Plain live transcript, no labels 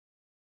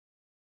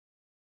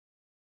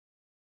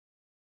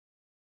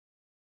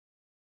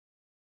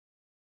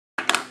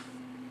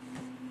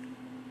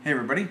Hey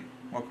everybody,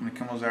 welcome to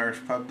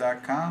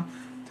Kimmel'sIrishPub.com.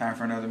 Time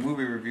for another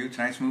movie review.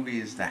 Tonight's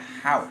movie is The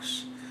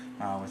House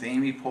with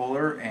Amy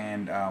Poehler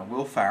and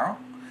Will Ferrell.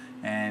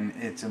 And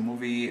it's a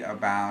movie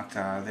about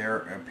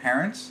their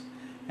parents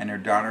and their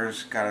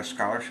daughter's got a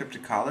scholarship to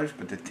college,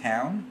 but the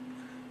town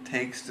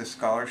takes the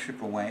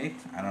scholarship away.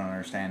 I don't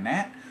understand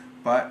that.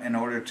 But in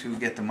order to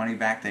get the money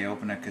back, they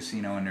open a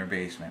casino in their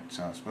basement.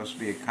 So it's supposed to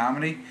be a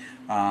comedy.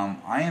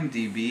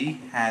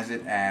 IMDb has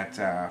it at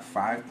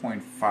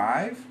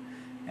 5.5.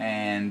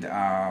 And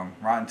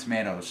Rotten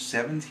Tomatoes,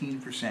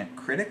 17%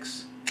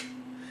 critics,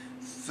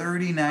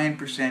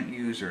 39%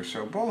 users,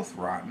 so both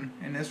rotten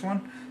in this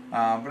one.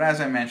 But as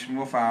I mentioned,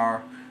 Will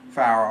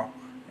Ferrell,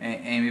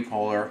 Amy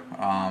Poehler,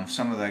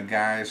 some of the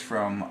guys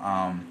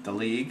from The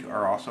League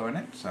are also in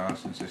it. So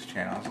since this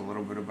channel is a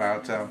little bit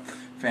about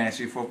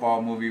fantasy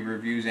football movie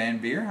reviews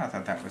and beer, I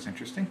thought that was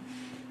interesting.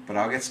 But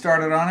I'll get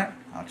started on it.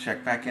 I'll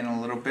check back in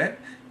a little bit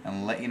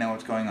and let you know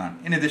what's going on.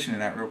 In addition to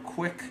that, real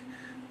quick,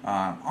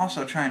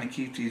 also trying to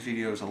keep these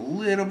videos a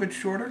little bit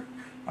shorter.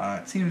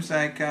 It seems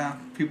like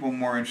people are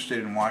more interested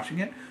in watching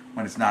it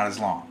when it's not as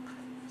long.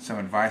 Some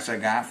advice I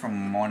got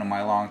from one of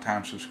my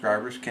longtime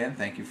subscribers, Ken,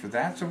 thank you for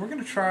that. So we're going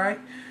to try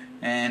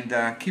and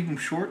keep them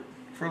short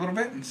for a little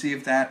bit and see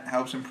if that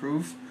helps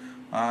improve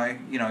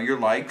your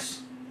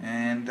likes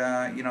and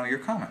your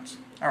comments.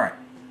 Alright,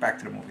 back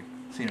to the movie.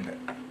 See you in a bit.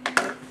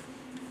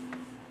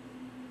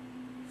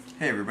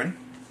 Hey everybody.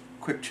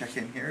 Quick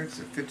check-in here. It's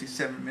a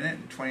 57-minute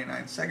and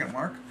 29-second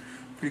mark.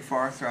 Pretty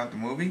far throughout the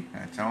movie.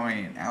 It's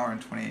only an hour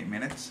and 28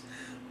 minutes.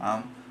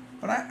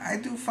 But I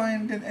do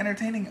find it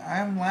entertaining.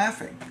 I'm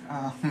laughing.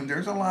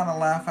 There's a lot of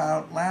laugh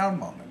out loud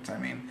moments. I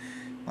mean,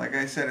 like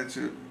I said, it's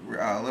a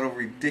little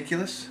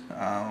ridiculous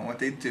what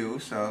they do.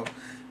 So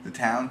the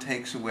town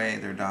takes away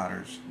their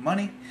daughter's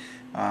money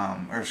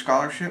or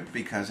scholarship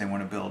because they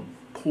want to build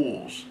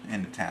pools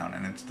in the town,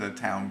 and it's the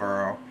town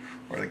borough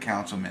or the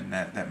councilmen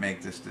that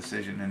make this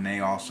decision, and they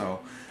also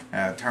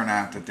turn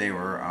out that they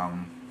were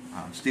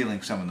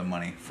stealing some of the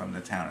money from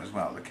the town as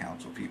well, the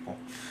council people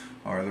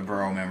or the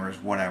borough members,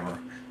 whatever.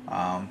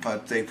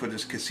 But they put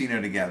this casino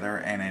together,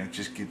 and it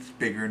just gets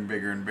bigger and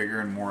bigger and bigger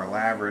and more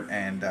elaborate.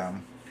 And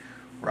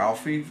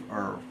Rafi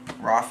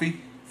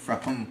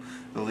from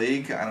The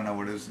League, I don't know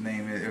what his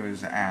name is. It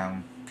was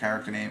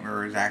character name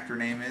or his actor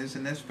name is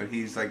in this, but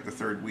he's like the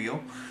third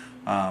wheel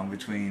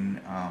between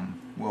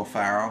Will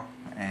Ferrell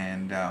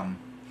and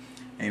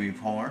Amy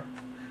Poehler.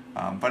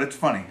 But it's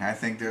funny. I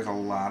think there's a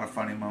lot of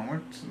funny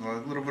moments, a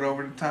little bit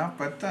over the top,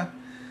 but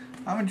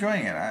I'm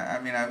enjoying it. I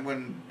mean, I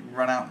wouldn't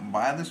run out and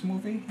buy this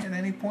movie at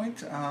any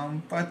point,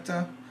 but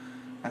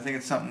I think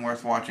it's something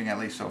worth watching at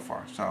least so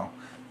far. So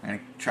I'm going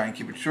to try and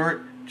keep it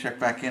short, check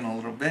back in a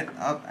little bit.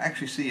 I'll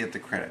actually see you at the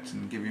credits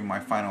and give you my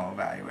final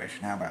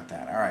evaluation. How about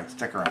that? Alright,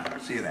 stick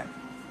around. See you then.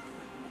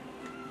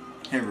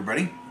 Hey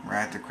everybody, we're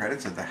at the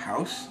credits of The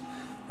House.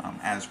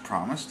 As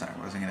promised, I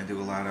wasn't going to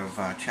do a lot of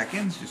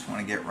check-ins, just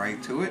want to get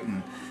right to it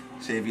and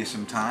save you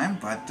some time,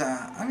 but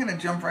I'm going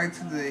to jump right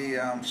to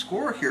the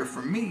score here.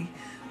 For me,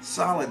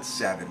 solid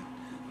 7.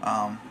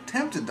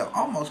 Tempted to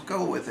almost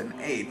go with an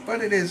 8,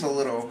 but it is a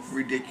little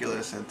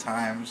ridiculous at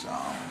times,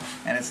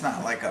 and it's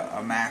not like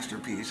a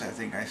masterpiece. I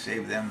think I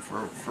saved them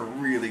for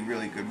really,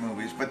 really good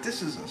movies, but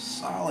this is a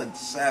solid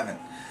 7.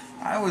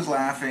 I was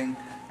laughing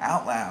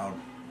out loud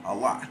a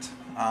lot.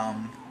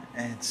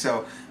 And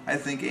so I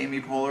think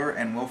Amy Poehler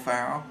and Will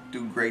Ferrell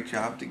do a great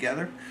job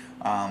together.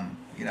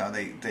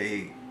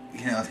 They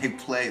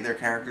play, their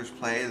characters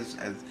play as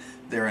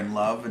they're in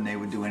love and they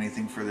would do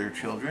anything for their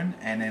children,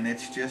 and then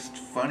it's just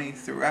funny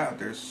throughout.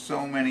 There's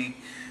so many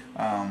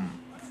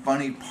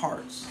funny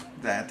parts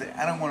that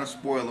I don't want to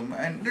spoil them,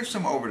 and there's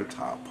some over the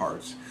top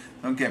parts,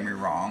 don't get me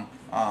wrong,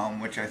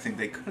 which I think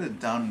they could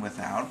have done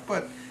without,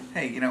 but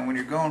hey, when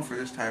you're going for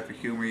this type of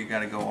humor, you got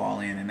to go all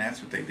in, and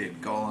that's what they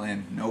did. Go all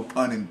in, no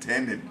pun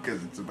intended,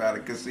 because it's about a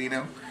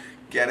casino.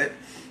 Get it?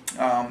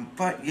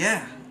 But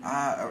yeah,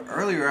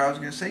 earlier I was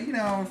going to say,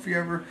 if you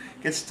ever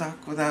get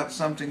stuck without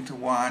something to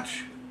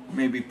watch,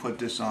 maybe put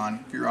this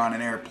on. If you're on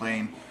an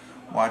airplane,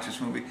 watch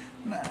this movie.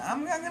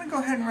 I'm going to go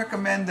ahead and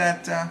recommend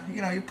that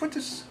you put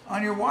this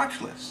on your watch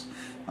list.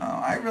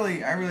 I really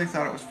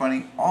thought it was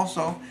funny.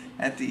 Also,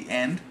 at the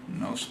end,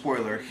 no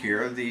spoiler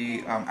here,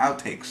 the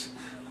outtakes.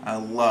 I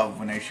love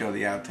when they show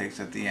the outtakes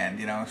at the end,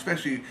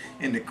 especially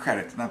in the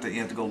credits. Not that you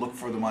have to go look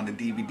for them on the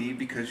DVD,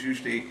 because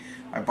usually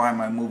I buy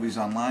my movies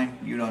online,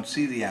 you don't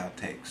see the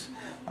outtakes.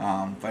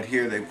 But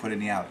here they put in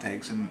the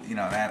outtakes, and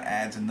that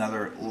adds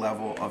another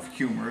level of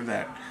humor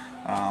that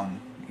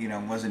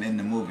wasn't in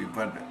the movie.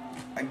 But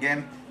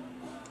again,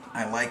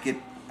 I like it.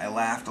 I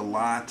laughed a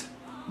lot.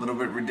 A little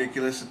bit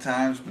ridiculous at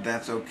times, but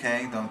that's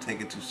okay. Don't take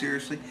it too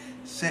seriously.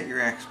 Set your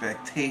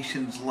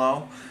expectations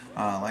low,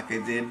 like I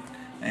did.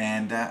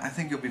 And I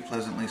think you'll be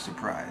pleasantly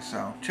surprised.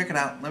 So check it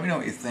out. Let me know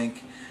what you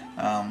think.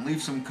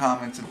 Leave some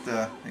comments at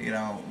the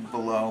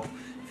below.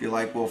 If you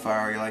like Will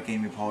Ferrell, you like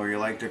Amy Poehler, you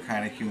like their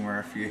kind of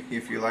humor.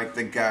 If you like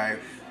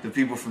the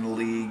people from The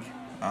League,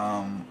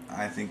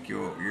 I think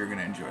you're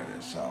gonna enjoy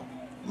this. So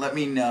let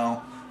me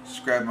know.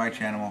 subscribe to my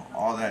channel,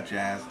 all that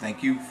jazz.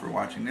 Thank you for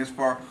watching this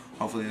far.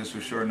 Hopefully this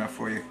was short enough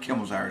for you.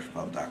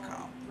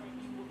 Kimmel'sIrishPub.com.